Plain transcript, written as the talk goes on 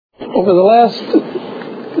Over the last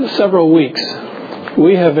several weeks,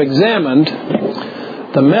 we have examined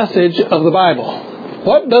the message of the Bible.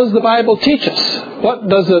 What does the Bible teach us? What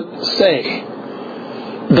does it say?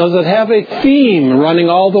 Does it have a theme running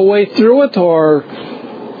all the way through it, or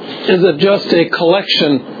is it just a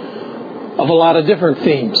collection of a lot of different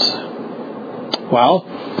themes? Well,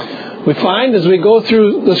 we find as we go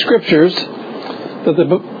through the Scriptures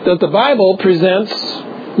that the Bible presents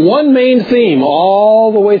one main theme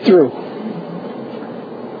all the way through.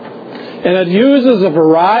 And it uses a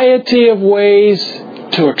variety of ways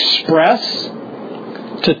to express,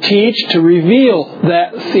 to teach, to reveal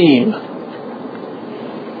that theme.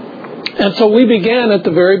 And so we began at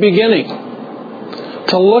the very beginning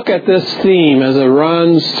to look at this theme as it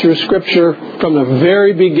runs through Scripture from the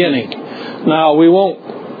very beginning. Now, we won't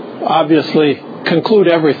obviously conclude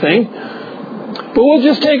everything, but we'll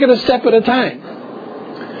just take it a step at a time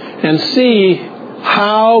and see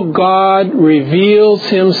how God reveals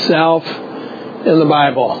Himself in the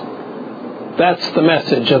Bible. That's the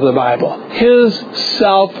message of the Bible. His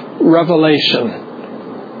self-revelation.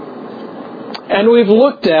 And we've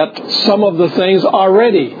looked at some of the things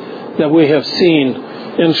already that we have seen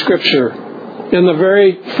in Scripture in the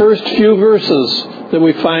very first few verses that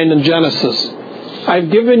we find in Genesis.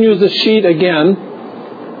 I've given you the sheet again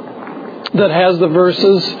that has the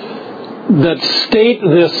verses that state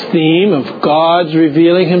this theme of God's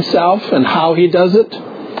revealing Himself and how He does it.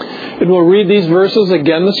 And we'll read these verses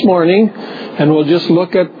again this morning, and we'll just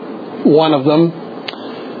look at one of them.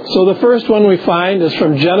 So the first one we find is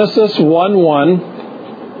from Genesis 1:1.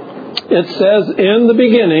 It says, "In the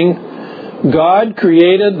beginning, God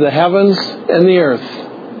created the heavens and the earth."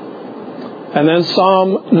 And then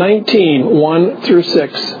Psalm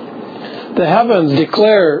 19:1-6. "The heavens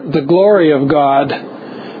declare the glory of God,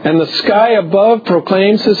 and the sky above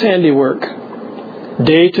proclaims His handiwork.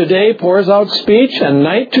 Day to day pours out speech, and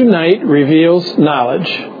night to night reveals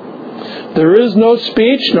knowledge. There is no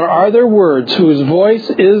speech, nor are there words, whose voice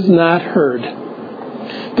is not heard.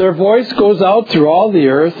 Their voice goes out through all the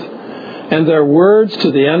earth, and their words to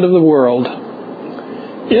the end of the world.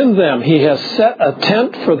 In them He has set a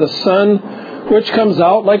tent for the sun, which comes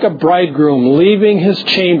out like a bridegroom leaving his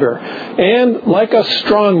chamber, and like a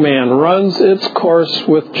strong man runs its course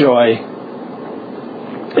with joy.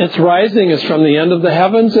 Its rising is from the end of the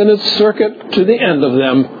heavens, and its circuit to the end of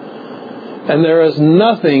them, and there is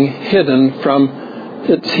nothing hidden from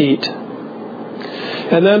its heat."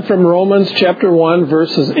 And then from Romans chapter 1,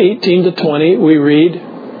 verses 18-20, we read,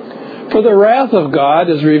 "For the wrath of God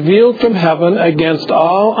is revealed from heaven against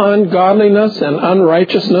all ungodliness and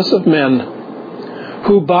unrighteousness of men,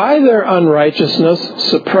 who by their unrighteousness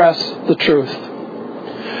suppress the truth.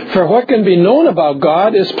 For what can be known about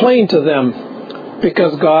God is plain to them,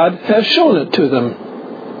 because God has shown it to them.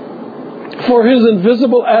 For His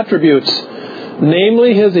invisible attributes,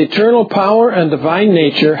 namely His eternal power and divine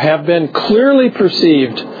nature, have been clearly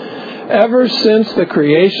perceived ever since the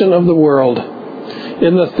creation of the world,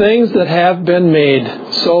 in the things that have been made,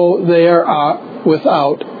 so they are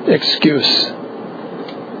without excuse."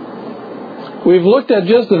 We've looked at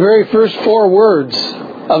just the very first 4 words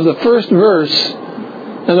of the first verse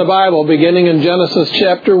in the Bible, beginning in Genesis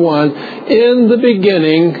chapter 1, "In the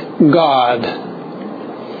beginning, God."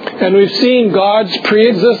 And we've seen God's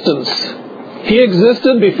pre-existence. He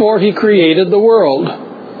existed before He created the world.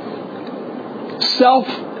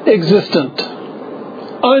 Self-existent.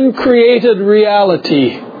 Uncreated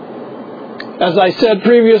reality. As I said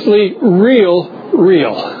previously, real.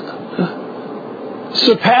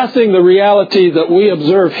 Surpassing the reality that we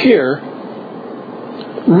observe here,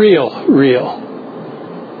 real.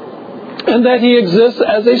 And that He exists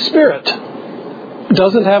as a spirit.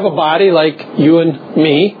 Doesn't have a body like you and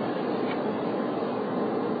me.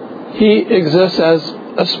 He exists as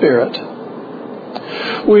a spirit.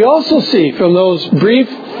 We also see from those brief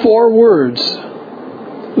 4 words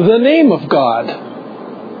the name of God.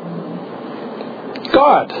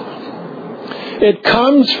 God. It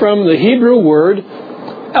comes from the Hebrew word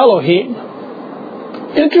Elohim.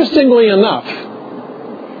 Interestingly enough,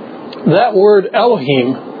 that word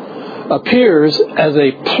Elohim appears as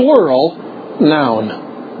a plural noun.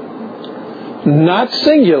 Not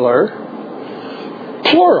singular,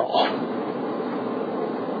 plural.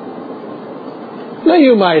 Now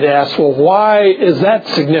you might ask, well, why is that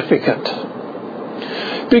significant?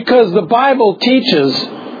 Because the Bible teaches,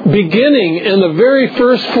 beginning in the very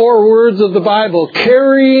first 4 words of the Bible,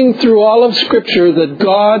 carrying through all of Scripture, that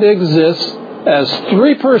God exists as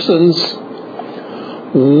 3 persons,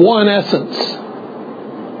 1 essence.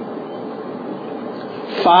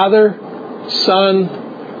 Father, Son,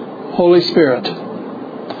 Holy Spirit.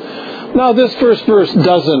 Now, this first verse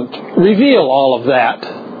doesn't reveal all of that,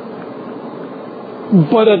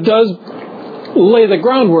 but it does lay the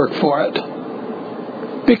groundwork for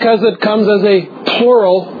it, because it comes as a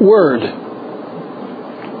plural word.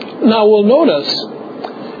 Now, we'll notice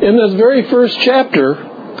in this very first chapter,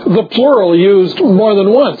 the plural used more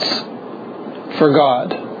than once for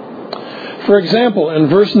God. For example, in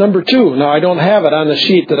verse number 2, now I don't have it on the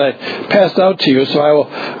sheet that I passed out to you, so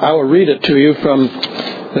I will read it to you from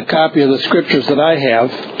the copy of the scriptures that I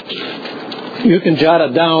have. You can jot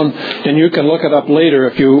it down and you can look it up later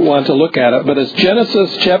if you want to look at it. But it's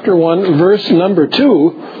Genesis chapter 1, verse number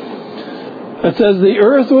 2. It says, "The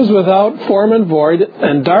earth was without form and void,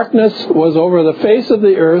 and darkness was over the face of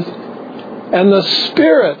the earth, and the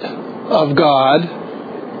Spirit of God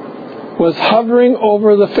was hovering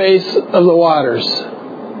over the face of the waters."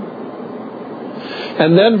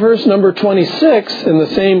 And then verse number 26 in the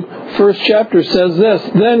same first chapter says this,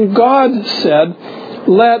 "Then God said,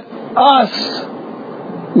 let us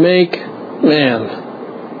make man."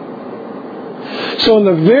 So in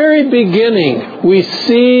the very beginning, we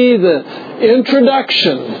see the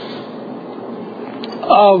introduction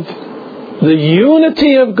of the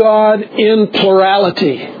unity of God in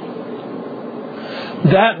plurality.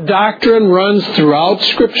 That doctrine runs throughout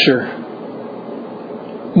Scripture,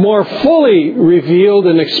 more fully revealed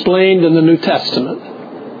and explained in the New Testament.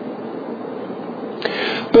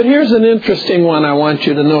 But here's an interesting one I want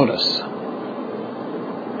you to notice.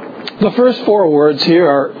 The first 4 words here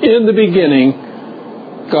are, "In the beginning,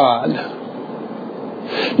 God."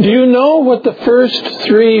 Do you know what the first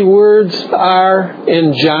 3 words are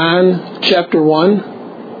in John chapter 1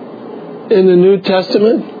 in the New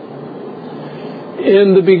Testament?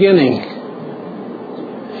 In the beginning.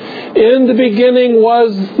 In the beginning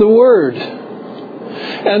was the Word,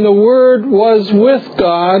 and the Word was with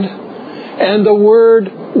God, and the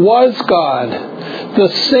Word was God. The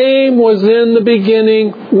same was in the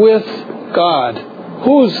beginning with God.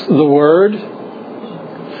 Who's the Word?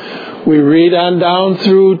 We read on down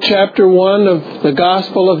through chapter 1 of the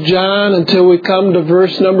Gospel of John until we come to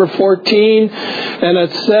verse number 14, and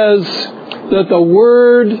it says that the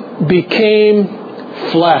Word became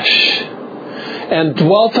flesh and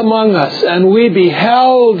dwelt among us, and we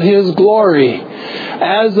beheld His glory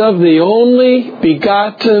as of the only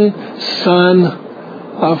begotten Son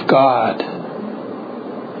of God.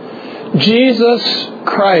 Jesus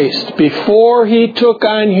Christ, before He took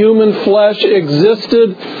on human flesh,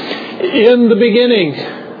 existed in the beginning.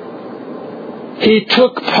 He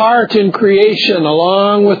took part in creation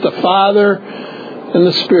along with the Father and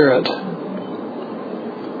the Spirit.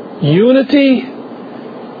 Unity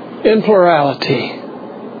in plurality.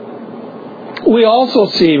 We also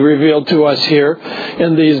see revealed to us here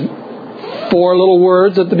in these 4 little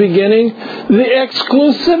words at the beginning, the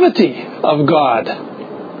exclusivity of God.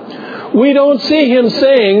 We don't see Him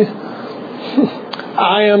saying,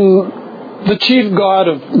 "I am the chief God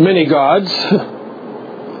of many gods.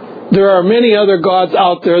 There are many other gods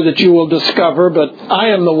out there that you will discover, but I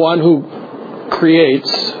am the one who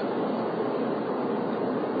creates."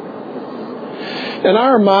 In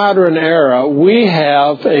our modern era, we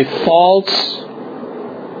have a false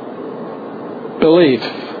belief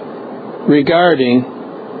regarding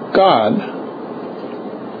God.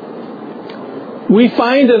 We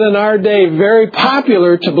find it in our day very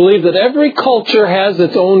popular to believe that every culture has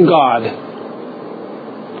its own God.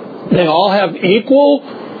 They all have equality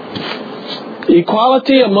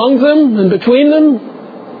among them and between them.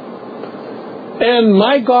 And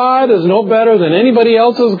my God is no better than anybody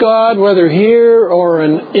else's God, whether here or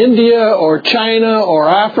in India or China or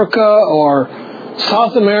Africa or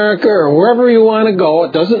South America or wherever you want to go.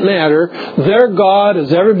 It doesn't matter. Their God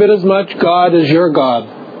is every bit as much God as your God.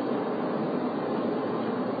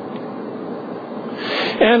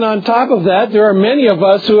 And on top of that, there are many of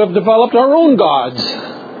us who have developed our own gods.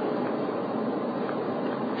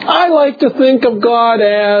 I like to think of God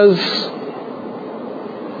as,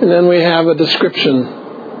 and then we have a description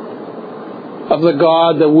of the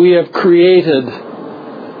God that we have created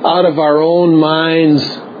out of our own minds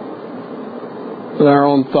and our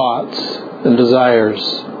own thoughts and desires.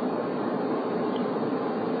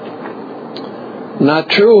 Not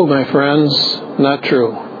true, my friends, not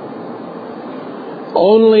true.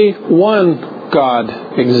 Only one God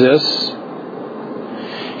exists.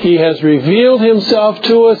 He has revealed Himself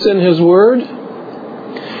to us in His Word.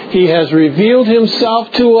 He has revealed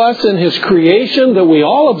Himself to us in His creation that we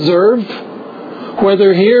all observe,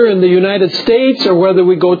 whether here in the United States or whether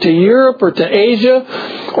we go to Europe or to Asia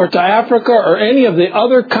or to Africa or any of the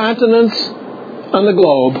other continents on the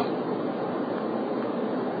globe.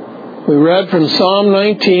 We read from Psalm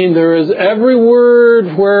 19, there is every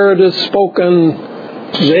word where it is spoken,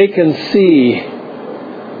 they can see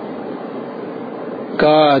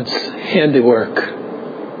God's handiwork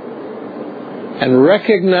and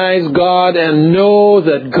recognize God and know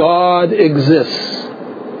that God exists.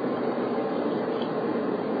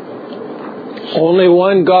 Only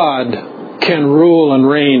one God can rule and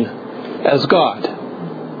reign as God.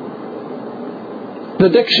 The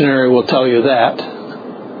dictionary will tell you that.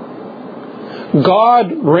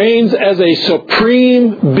 God reigns as a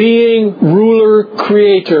supreme being, ruler,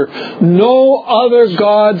 creator. No other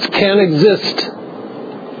gods can exist.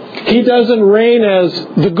 He doesn't reign as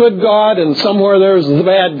the good God and somewhere there's the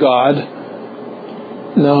bad God.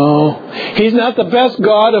 No. He's not the best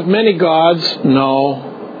God of many gods.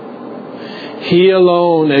 No. He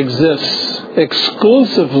alone exists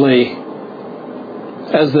exclusively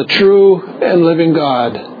as the true and living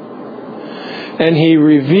God. And He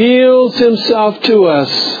reveals Himself to us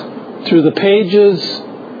through the pages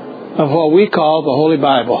of what we call the Holy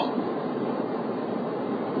Bible.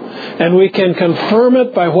 And we can confirm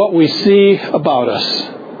it by what we see about us.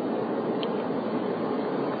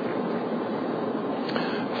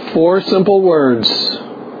 4 simple words.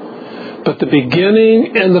 But the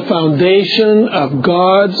beginning and the foundation of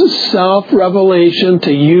God's self-revelation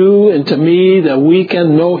to you and to me, that we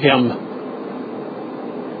can know Him.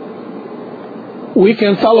 We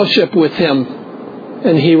can fellowship with Him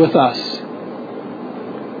and He with us.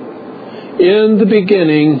 In the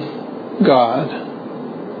beginning, God.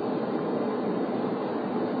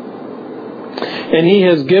 And He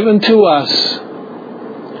has given to us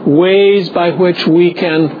ways by which we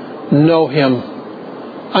can know Him,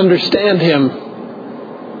 understand Him,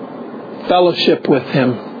 fellowship with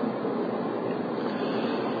Him.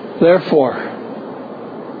 Therefore,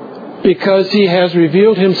 because He has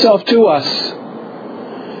revealed Himself to us,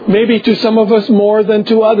 maybe to some of us more than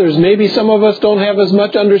to others, maybe some of us don't have as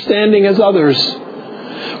much understanding as others,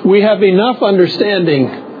 we have enough understanding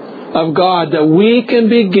of God that we can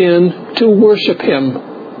begin to worship Him,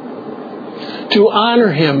 to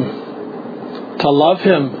honor Him, to love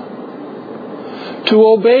Him, to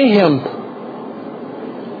obey Him,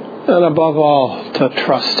 and above all, to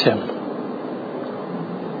trust Him.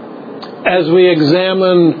 As we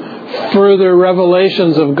examine further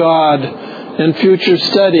revelations of God in future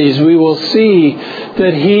studies, we will see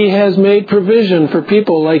that He has made provision for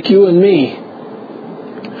people like you and me,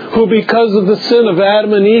 who because of the sin of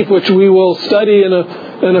Adam and Eve, which we will study in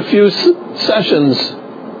a few sessions,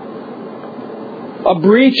 a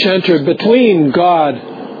breach entered between God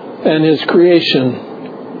and His creation.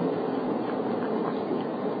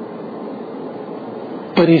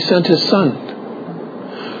 But He sent His Son,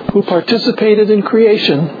 who participated in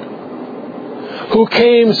creation, who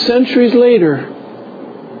came centuries later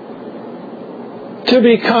to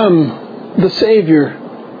become the Savior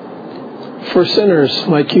for sinners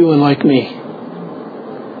like you and like me.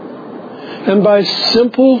 And by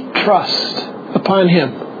simple trust upon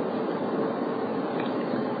Him,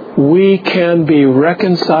 we can be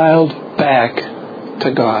reconciled back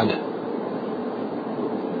to God.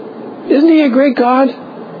 Isn't He a great God?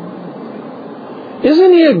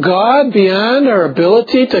 Isn't He a God beyond our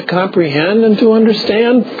ability to comprehend and to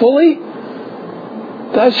understand fully?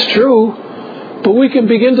 That's true. But we can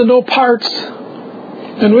begin to know parts.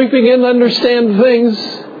 And we begin to understand things.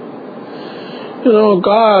 You know,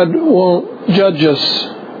 God won't judge us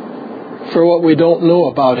for what we don't know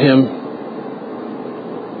about Him.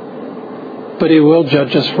 But He will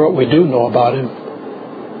judge us for what we do know about Him.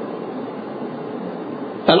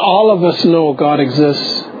 And all of us know God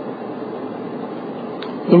exists.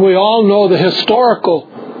 And we all know the historical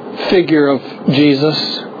figure of Jesus.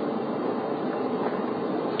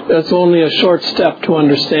 It's only a short step to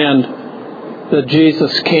understand that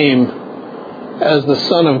Jesus came as the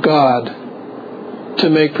Son of God to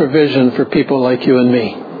make provision for people like you and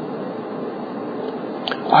me.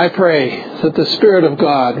 I pray that the Spirit of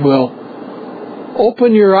God will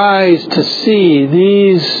open your eyes to see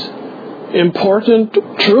these important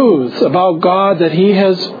truths about God that He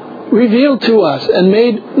has revealed to us and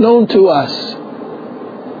made known to us,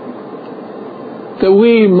 that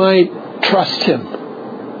we might trust Him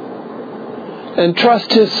and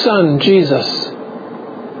trust His Son, Jesus,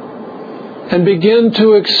 and begin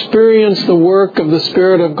to experience the work of the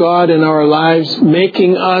Spirit of God in our lives,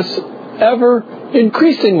 making us ever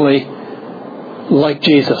increasingly like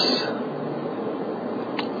Jesus.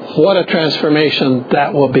 What a transformation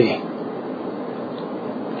that will be.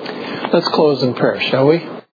 Let's close in prayer, shall we?